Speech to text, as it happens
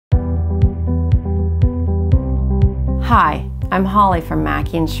Hi, I'm Holly from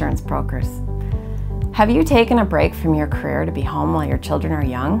Mackey Insurance Brokers. Have you taken a break from your career to be home while your children are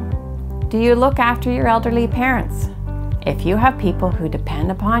young? Do you look after your elderly parents? If you have people who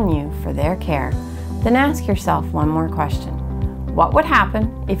depend upon you for their care, then ask yourself one more question. What would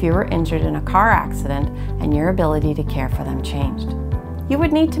happen if you were injured in a car accident and your ability to care for them changed? You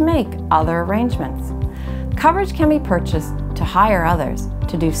would need to make other arrangements. Coverage can be purchased to hire others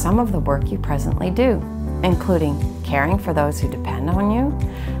to do some of the work you presently do, including caring for those who depend on you,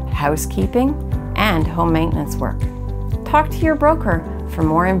 housekeeping, and home maintenance work. Talk to your broker for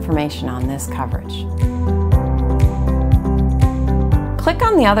more information on this coverage. Click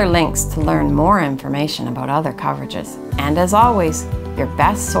on the other links to learn more information about other coverages. And as always, your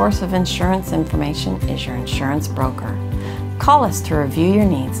best source of insurance information is your insurance broker. Call us to review your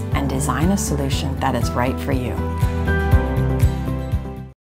needs and design a solution that is right for you.